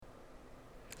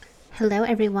Hello,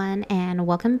 everyone, and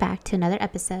welcome back to another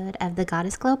episode of the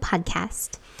Goddess Glow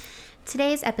podcast.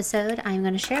 Today's episode, I'm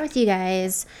going to share with you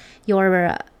guys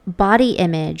your body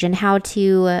image and how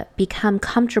to become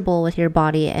comfortable with your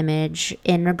body image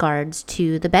in regards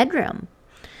to the bedroom.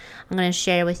 I'm going to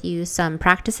share with you some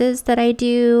practices that I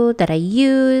do, that I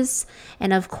use,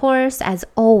 and of course, as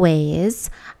always,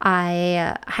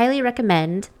 I highly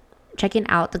recommend checking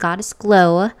out the Goddess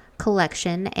Glow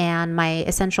collection and my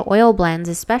essential oil blends,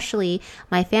 especially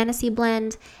my fantasy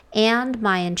blend and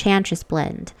my enchantress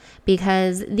blend,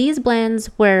 because these blends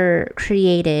were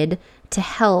created to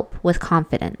help with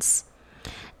confidence,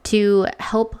 to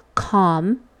help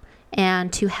calm,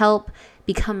 and to help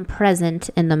become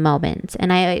present in the moment.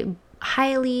 And I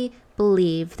highly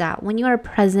believe that when you are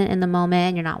present in the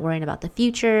moment, you're not worrying about the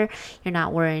future, you're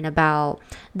not worrying about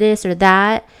this or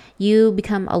that, you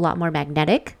become a lot more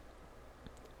magnetic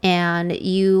and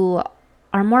you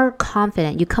are more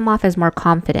confident. You come off as more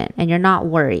confident and you're not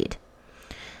worried.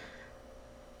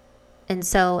 And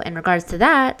so in regards to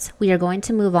that, we are going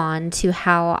to move on to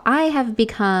how I have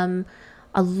become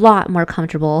a lot more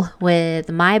comfortable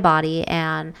with my body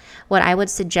and what I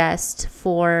would suggest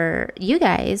for you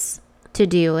guys to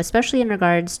do, especially in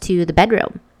regards to the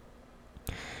bedroom.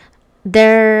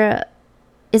 There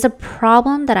is a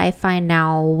problem that I find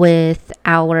now with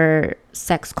our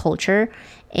sex culture,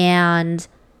 and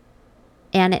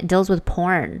it deals with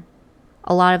porn.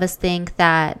 A lot of us think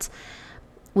that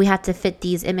we have to fit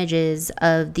these images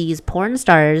of these porn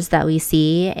stars that we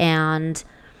see, and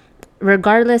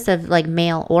regardless of like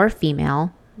male or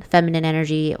female, feminine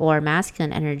energy or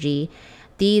masculine energy,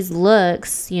 these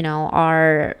looks,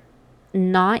 are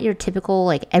not your typical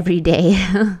like everyday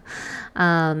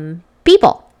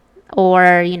people.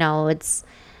 Or, it's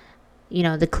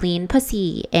the clean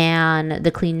pussy and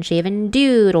the clean shaven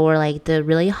dude, or like the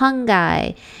really hung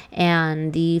guy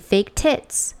and the fake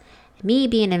tits. Me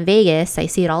being in Vegas, I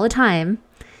see it all the time,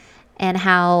 and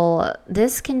how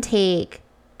this can take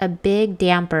a big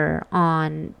damper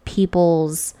on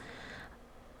people's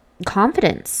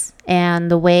confidence and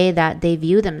the way that they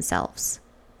view themselves.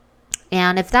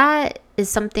 And if that is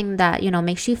something that,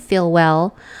 makes you feel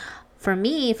well, for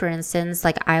me, for instance,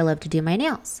 like I love to do my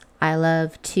nails. I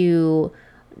love to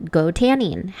go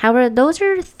tanning. However, those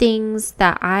are things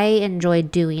that I enjoy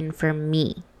doing for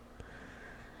me.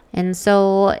 And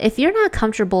so if you're not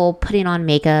comfortable putting on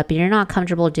makeup, you're not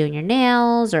comfortable doing your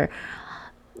nails, or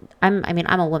I'm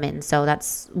a woman, so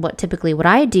that's what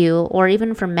I do. Or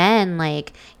even for men,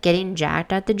 like getting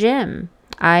jacked at the gym.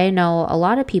 I know a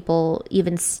lot of people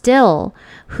even still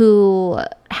who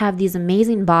have these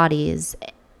amazing bodies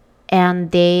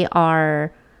and they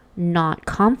are not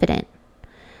confident.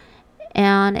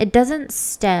 And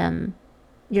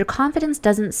your confidence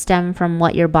doesn't stem from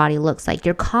what your body looks like.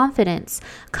 Your confidence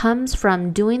comes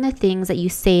from doing the things that you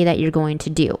say that you're going to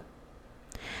do.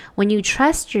 When you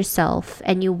trust yourself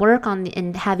and you work on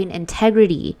having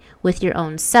integrity with your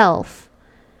own self,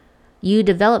 you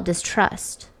develop this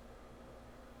trust.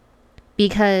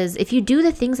 Because if you do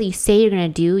the things that you say you're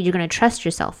going to do, you're going to trust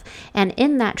yourself. And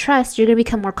in that trust, you're going to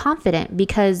become more confident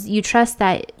because you trust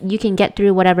that you can get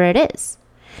through whatever it is.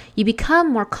 You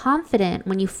become more confident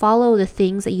when you follow the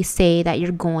things that you say that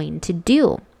you're going to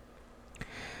do.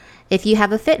 If you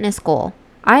have a fitness goal,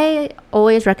 I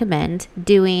always recommend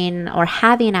doing or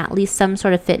having at least some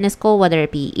sort of fitness goal, whether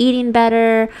it be eating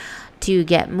better, to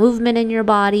get movement in your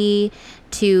body,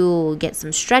 to get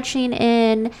some stretching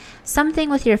in, something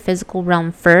with your physical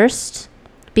realm first,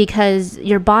 because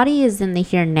your body is in the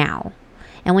here now.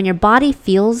 And when your body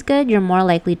feels good, you're more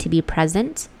likely to be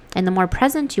present. And the more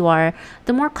present you are,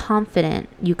 the more confident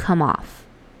you come off.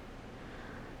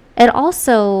 It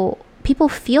also, people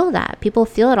feel that. People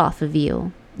feel it off of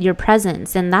you, your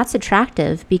presence. And that's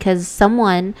attractive because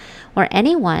someone or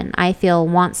anyone, I feel,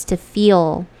 wants to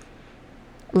feel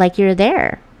like you're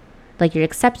there. Like you're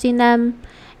accepting them.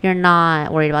 You're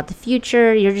not worried about the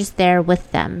future. You're just there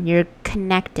with them. You're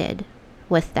connected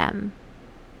with them.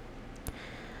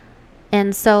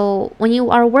 And so when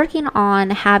you are working on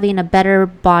having a better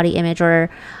body image, or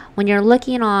when you're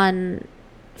looking on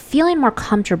feeling more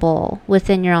comfortable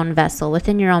within your own vessel,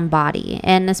 within your own body,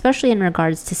 and especially in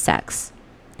regards to sex,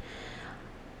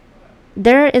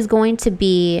 there is going to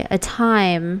be a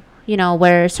time,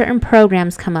 where certain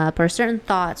programs come up, or certain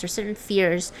thoughts or certain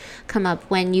fears come up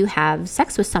when you have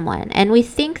sex with someone. And we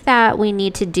think that we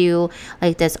need to do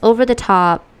like this over the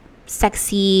top,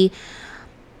 sexy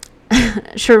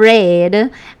charade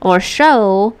or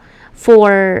show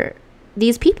for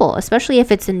these people, especially if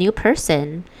it's a new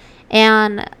person.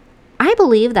 And I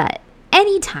believe that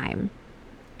anytime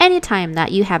anytime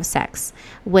that you have sex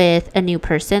with a new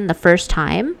person the first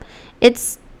time,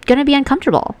 it's going to be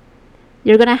uncomfortable.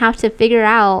 You're going to have to figure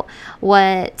out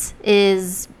what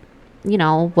is,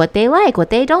 what they like, what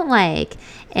they don't like,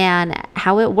 and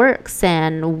how it works,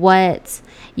 and what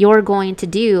you're going to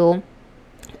do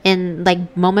in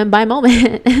like moment by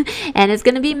moment. And it's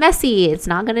going to be messy. It's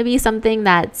not going to be something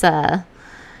that's,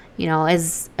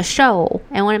 is a show.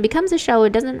 And when it becomes a show,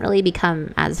 it doesn't really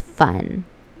become as fun.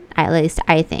 At least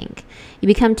I think. You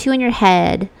become too in your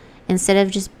head instead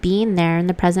of just being there in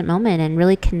the present moment and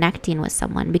really connecting with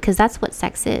someone, because that's what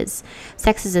sex is.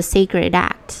 Sex is a sacred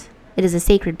act. It is a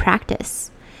sacred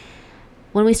practice.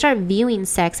 When we start viewing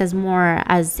sex as more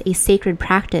as a sacred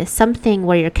practice, something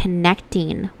where you're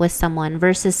connecting with someone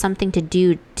versus something to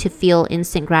do to feel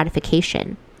instant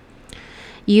gratification,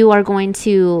 you are going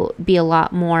to be a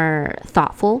lot more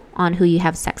thoughtful on who you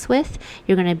have sex with.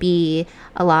 You're going to be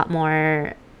a lot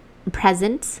more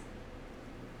present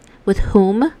with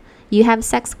whom you have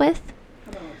sex with.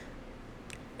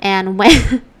 And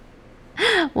when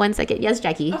 1 second. Yes,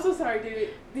 Jackie. I'm so sorry, dude.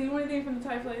 Do you want anything from the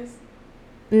Thai place?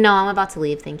 No, I'm about to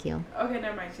leave. Thank you. Okay,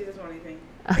 never mind. She doesn't want anything.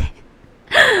 Okay.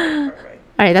 Right.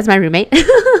 All right, that's my roommate.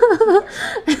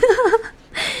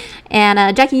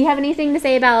 And Jackie, you have anything to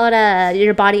say about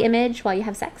your body image while you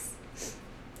have sex?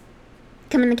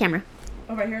 Come in the camera.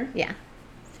 Oh, right here? Yeah.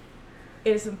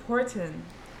 It is important.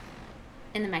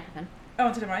 In the microphone. Oh,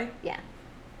 into the mic? Yeah.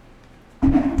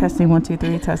 Testing, 1, 2,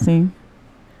 3, testing.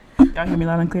 Y'all hear me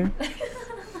loud and clear?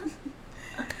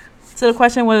 So the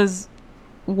question was,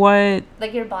 what?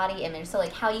 Like your body image. So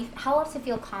like how to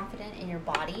feel confident in your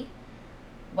body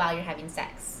while you're having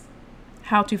sex.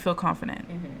 How to feel confident.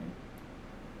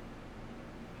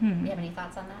 Do you have any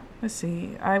thoughts on that? Let's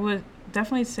see. I would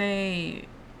definitely say,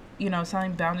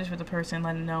 setting boundaries with the person,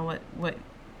 letting them know what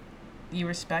you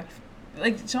respect.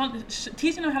 Like,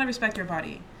 teaching them how to respect your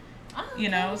body. Oh,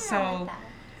 okay.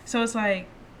 So it's like,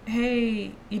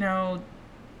 hey,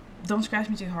 don't scratch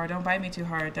me too hard. Don't bite me too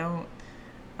hard. Don't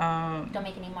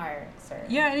make any marks or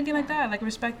anything like that. Like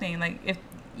respecting. Like if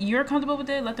you're comfortable with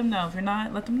it, let them know. If you're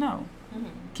not, let them know.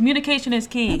 Communication is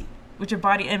key with your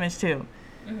body image too.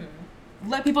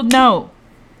 Let people know.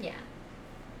 Yeah.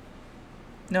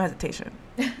 No hesitation.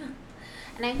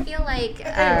 And I feel like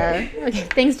okay,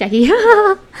 thanks, Jackie.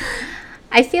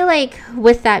 I feel like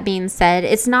with that being said,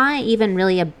 it's not even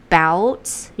really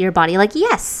about your body. Like,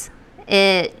 yes,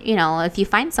 if you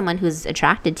find someone who's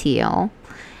attracted to you,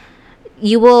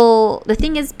 the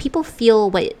thing is, people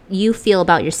feel what you feel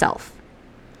about yourself.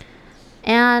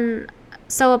 And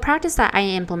so a practice that I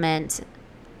implement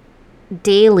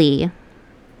daily,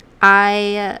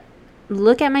 I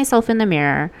look at myself in the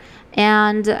mirror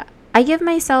and I give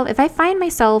myself, if I find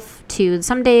myself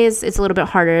some days it's a little bit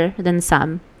harder than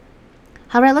some.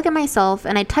 However, I look at myself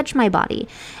and I touch my body,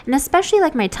 and especially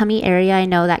like my tummy area, I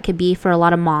know that could be for a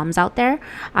lot of moms out there.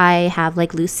 I have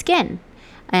like loose skin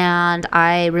and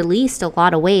I released a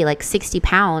lot of weight, like 70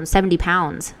 pounds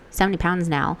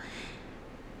now.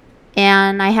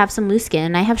 And I have some loose skin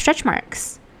and I have stretch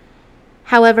marks.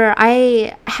 However,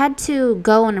 I had to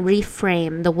go and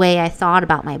reframe the way I thought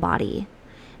about my body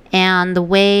and the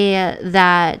way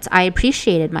that I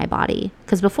appreciated my body.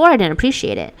 Because before I didn't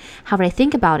appreciate it. However, I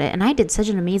think about it, and I did such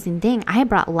an amazing thing. I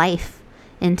brought life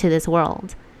into this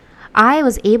world. I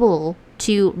was able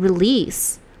to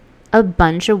release a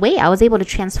bunch of weight. I was able to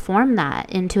transform that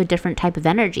into a different type of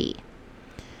energy.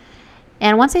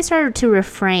 And once I started to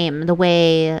reframe the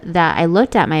way that I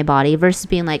looked at my body versus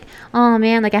being like, oh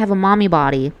man, like I have a mommy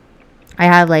body. I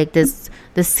have like this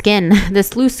skin,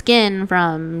 this loose skin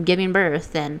from giving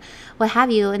birth and what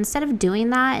have you. Instead of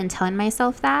doing that and telling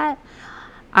myself that,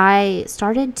 I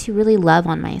started to really love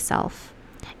on myself.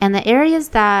 And the areas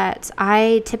that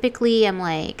I typically am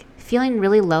like feeling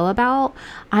really low about,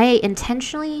 I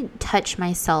intentionally touch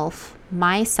myself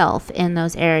in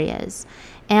those areas.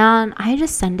 And I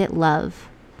just send it love.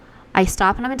 I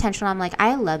stop and I'm intentional. I'm like,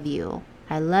 I love you.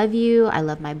 I love you. I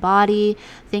love my body.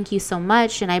 Thank you so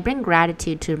much. And I bring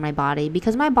gratitude to my body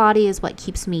because my body is what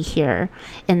keeps me here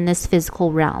in this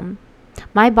physical realm.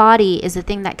 My body is the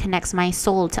thing that connects my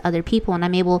soul to other people, and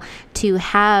I'm able to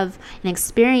have an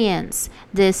experience,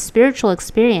 this spiritual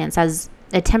experience as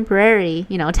a temporary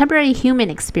human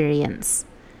experience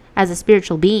as a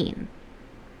spiritual being.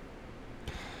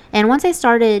 And once I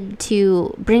started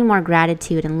to bring more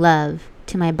gratitude and love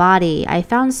to my body, I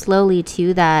found slowly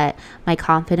too that my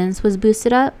confidence was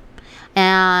boosted up.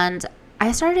 And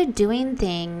I started doing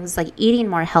things like eating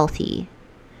more healthy,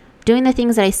 doing the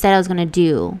things that I said I was going to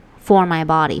do for my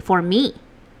body, for me.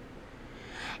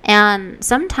 And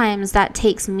sometimes that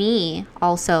takes me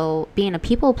also being a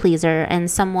people pleaser and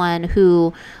someone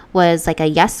who was like a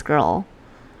yes girl,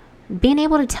 being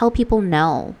able to tell people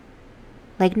no.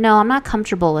 Like, no, I'm not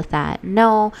comfortable with that.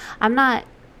 No, I'm not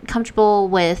comfortable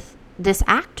with this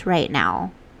act right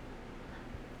now.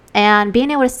 And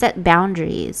being able to set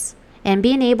boundaries and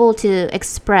being able to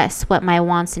express what my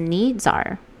wants and needs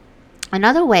are.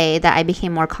 Another way that I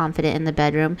became more confident in the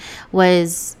bedroom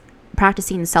was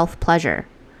practicing self-pleasure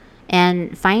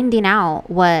and finding out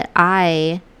what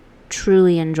I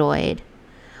truly enjoyed,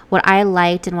 what I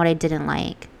liked and what I didn't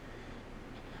like.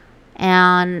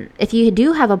 And if you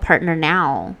do have a partner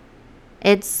now,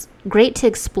 it's great to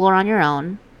explore on your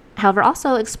own. However,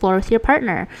 also explore with your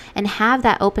partner and have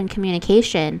that open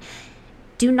communication.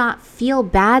 Do not feel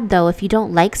bad, though, if you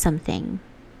don't like something.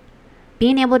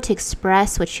 Being able to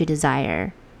express what you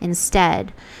desire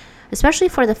instead, especially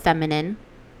for the feminine,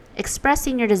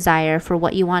 expressing your desire for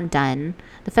what you want done,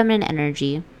 the feminine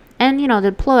energy, and,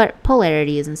 the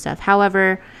polarities and stuff.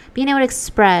 However, being able to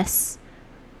express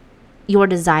your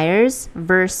desires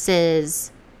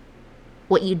versus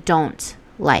what you don't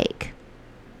like.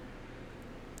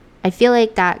 I feel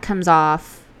like that comes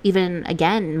off even,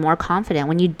 again, more confident.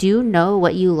 When you do know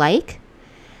what you like,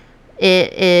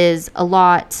 it is a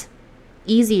lot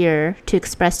easier to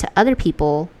express to other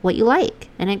people what you like,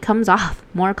 and it comes off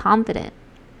more confident.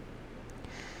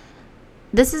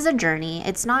 This is a journey.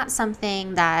 It's not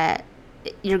something that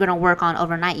you're going to work on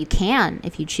overnight. You can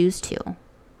if you choose to.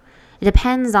 It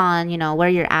depends on, where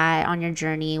you're at on your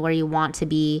journey, where you want to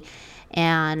be.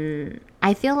 And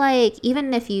I feel like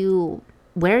even if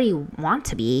where you want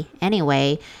to be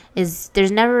anyway,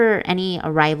 there's never any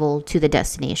arrival to the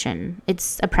destination.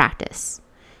 It's a practice.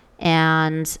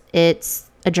 And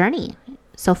it's a journey.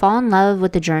 So fall in love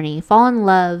with the journey. Fall in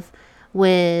love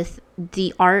with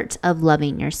the art of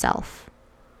loving yourself.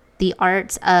 The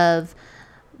art of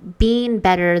being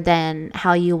better than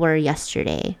how you were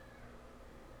yesterday.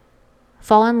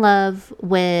 Fall in love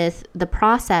with the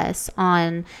process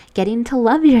on getting to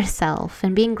love yourself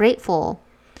and being grateful.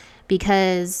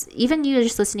 Because even you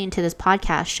just listening to this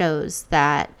podcast shows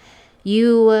that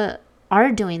you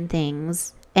are doing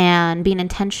things and being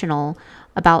intentional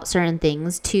about certain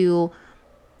things to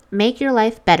make your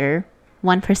life better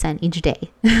 1% each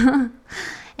day.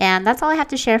 And that's all I have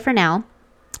to share for now.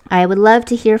 I would love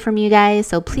to hear from you guys.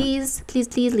 So please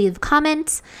leave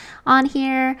comments on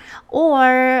here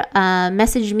or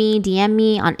message me, DM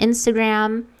me on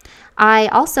Instagram. I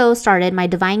also started my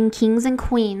Divine Kings and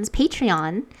Queens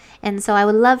Patreon. And so I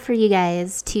would love for you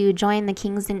guys to join the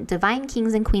Divine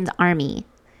Kings and Queens Army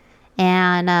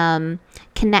and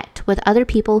connect with other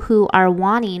people who are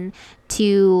wanting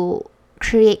to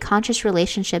create conscious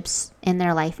relationships in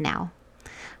their life now.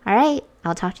 All right.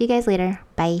 I'll talk to you guys later.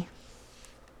 Bye.